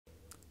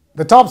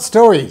The top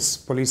stories: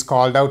 police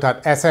called out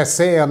at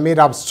SSA amid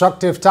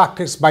obstructive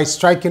tactics by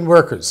striking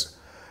workers.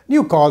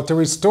 New call to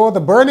restore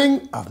the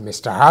burning of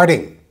Mr.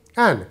 Harding.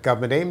 And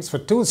government aims for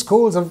 2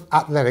 schools of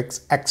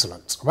athletics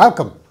excellence.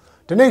 Welcome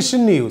to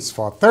Nation News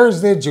for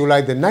Thursday,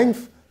 July the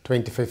 9th,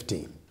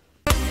 2015.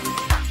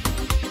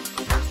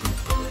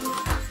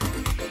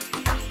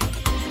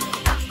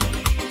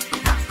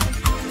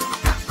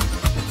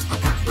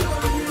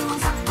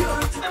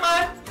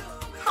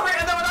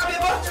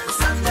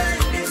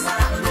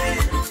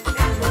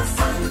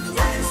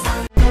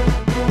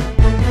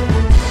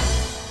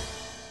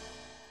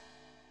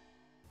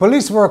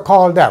 Police were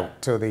called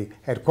out to the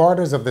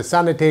headquarters of the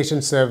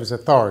Sanitation Service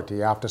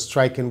Authority after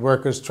striking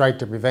workers tried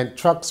to prevent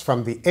trucks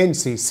from the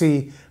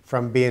NCC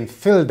from being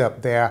filled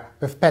up there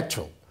with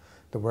petrol.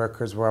 The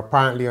workers were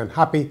apparently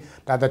unhappy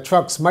that the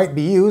trucks might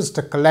be used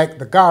to collect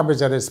the garbage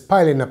that is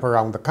piling up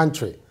around the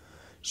country.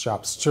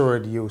 Shop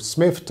steward Hugh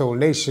Smith told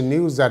Nation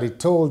News that he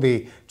told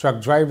the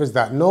truck drivers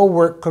that no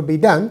work could be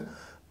done,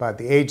 but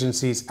the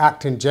agency's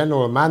acting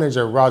general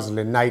manager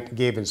Rosalind Knight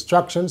gave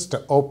instructions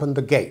to open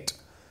the gate.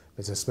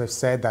 Mr. Smith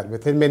said that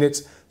within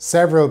minutes,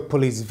 several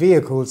police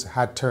vehicles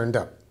had turned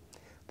up.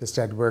 This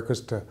led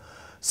workers to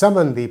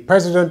summon the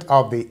president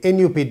of the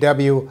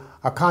NUPW,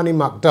 Akani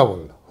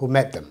McDowell, who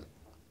met them.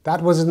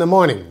 That was in the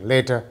morning.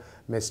 Later,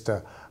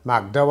 Mr.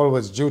 McDowell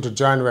was due to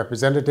join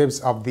representatives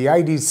of the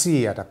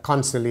IDC at a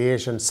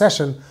conciliation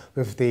session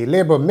with the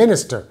Labour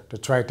Minister to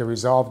try to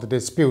resolve the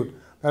dispute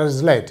that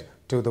has led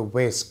to the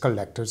waste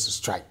collectors'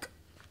 strike.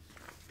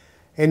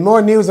 In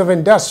more news of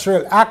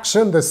industrial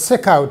action, the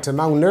sick-out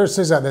among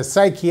nurses at the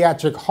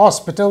psychiatric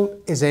hospital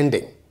is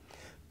ending.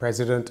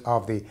 President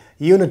of the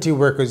Unity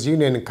Workers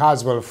Union,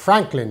 Caswell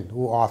Franklin,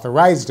 who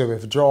authorized the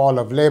withdrawal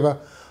of Labour,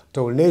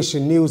 told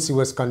Nation News he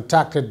was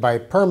contacted by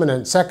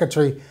Permanent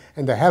Secretary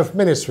in the Health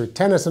Ministry,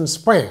 Tennyson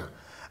Springer,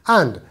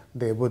 and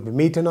they would be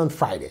meeting on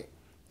Friday.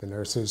 The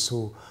nurses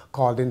who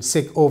called in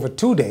sick over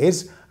 2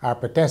 days are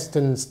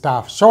protesting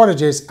staff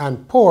shortages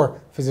and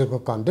poor physical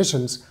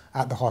conditions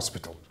at the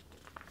hospital.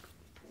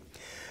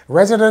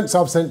 Residents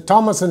of St.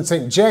 Thomas and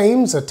St.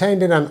 James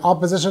attended an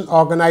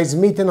opposition-organized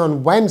meeting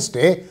on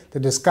Wednesday to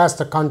discuss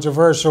the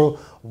controversial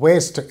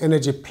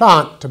waste-to-energy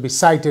plant to be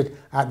sited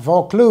at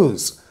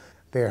Vaucluse.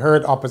 They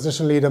heard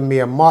opposition leader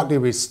Mayor Motley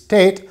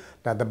restate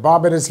that the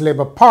Barbados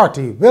Labour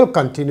Party will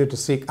continue to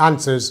seek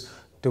answers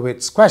to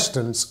its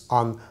questions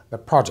on the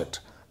project.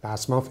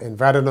 Last month,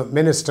 Environment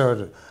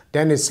Minister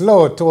Dennis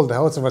Lowe told the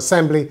House of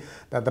Assembly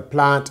that the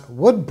plant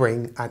would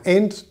bring an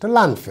end to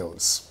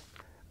landfills.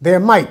 There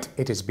might,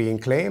 it is being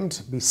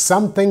claimed, be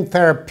something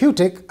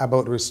therapeutic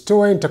about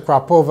restoring to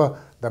crop over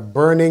the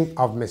burning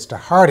of Mr.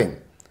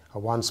 Harding, a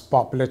once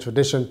popular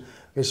tradition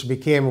which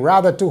became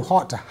rather too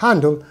hot to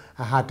handle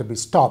and had to be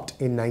stopped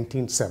in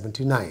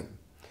 1979.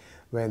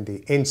 When the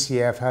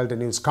NCF held a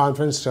news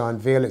conference to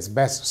unveil its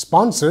best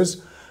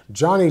sponsors,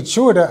 Johnny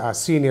Chuda, a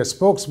senior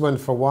spokesman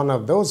for one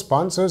of those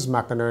sponsors,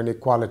 McInerney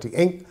Quality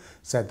Inc.,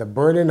 said the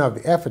burning of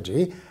the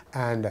effigy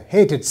and a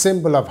hated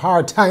symbol of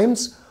hard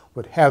times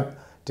would help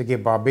to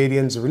give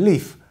Barbadians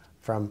relief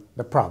from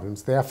the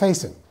problems they are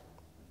facing.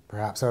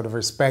 Perhaps out of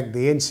respect,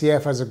 the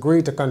NCF has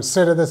agreed to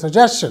consider the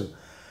suggestion.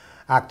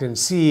 Acting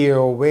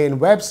CEO Wayne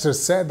Webster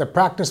said the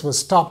practice was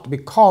stopped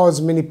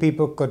because many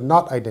people could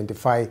not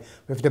identify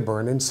with the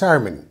burning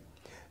ceremony.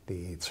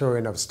 The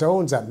throwing of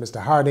stones at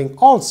Mr. Harding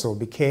also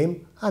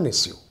became an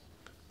issue.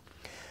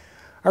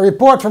 A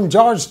report from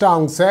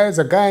Georgetown says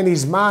a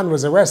Guyanese man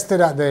was arrested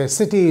at the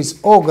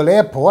city's Ogle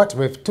Airport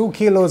with 2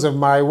 kilos of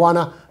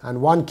marijuana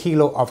and 1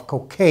 kilo of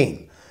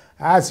cocaine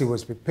as he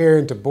was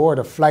preparing to board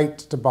a flight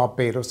to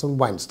Barbados on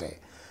Wednesday.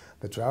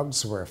 The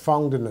drugs were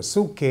found in a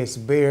suitcase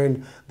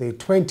bearing the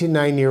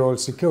 29-year-old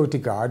security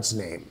guard's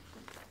name.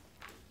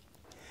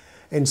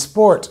 In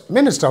sport,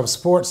 Minister of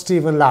Sport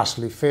Stephen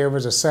Lashley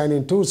favours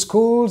assigning 2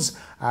 schools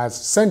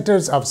as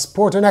centres of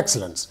sport and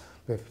excellence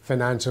with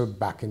financial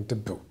backing to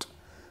boot.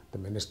 The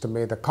minister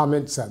made the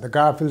comments at the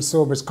Garfield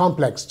Sobers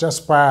complex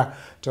just prior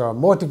to a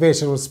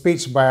motivational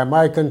speech by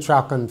American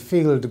track and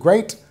field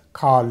great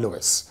Carl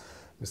Lewis.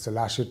 Mr.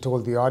 Lashley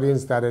told the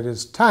audience that it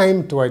is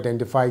time to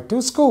identify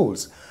 2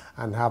 schools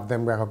and have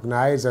them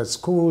recognized as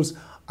schools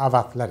of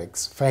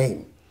athletics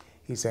fame.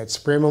 He said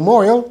Spring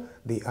Memorial,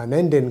 the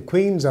unending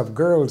queens of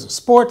girls'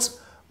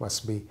 sports,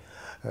 must be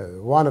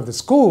one of the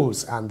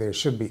schools, and they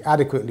should be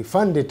adequately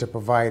funded to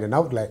provide an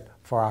outlet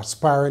for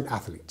aspiring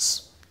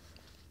athletes.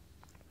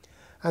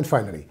 And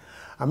finally,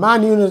 a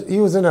man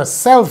using a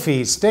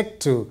selfie stick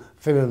to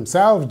film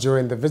himself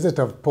during the visit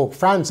of Pope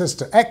Francis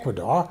to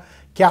Ecuador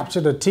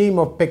captured a team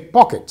of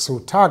pickpockets who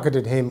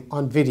targeted him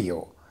on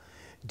video.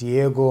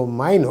 Diego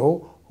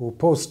Maino, who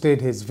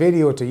posted his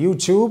video to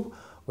YouTube,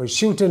 was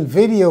shooting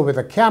video with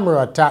a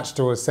camera attached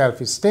to a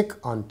selfie stick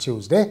on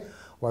Tuesday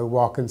while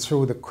walking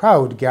through the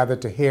crowd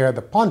gathered to hear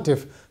the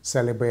pontiff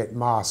celebrate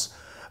Mass,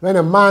 when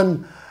a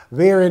man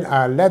wearing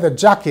a leather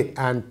jacket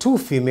and 2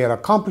 female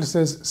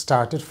accomplices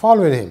started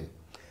following him.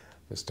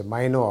 Mr.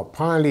 Maino,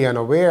 apparently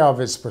unaware of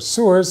his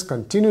pursuers,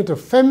 continued to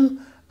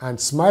film and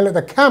smile at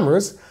the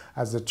cameras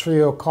as the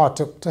trio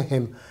caught up to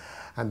him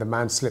and the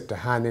man slipped a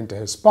hand into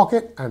his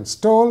pocket and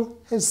stole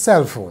his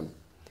cell phone.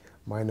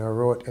 Minor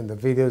wrote in the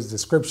video's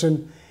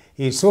description,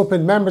 he's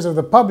hoping members of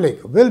the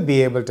public will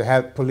be able to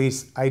help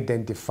police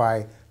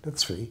identify the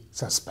 3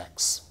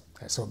 suspects.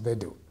 Let's hope they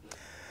do.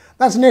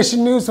 That's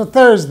Nation News for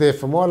Thursday.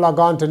 For more, log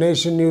on to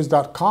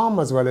nationnews.com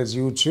as well as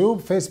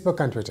YouTube, Facebook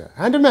and Twitter.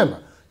 And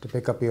remember to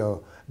pick up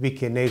your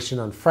Weekly Nation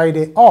on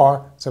Friday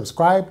or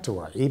subscribe to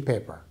our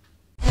e-paper.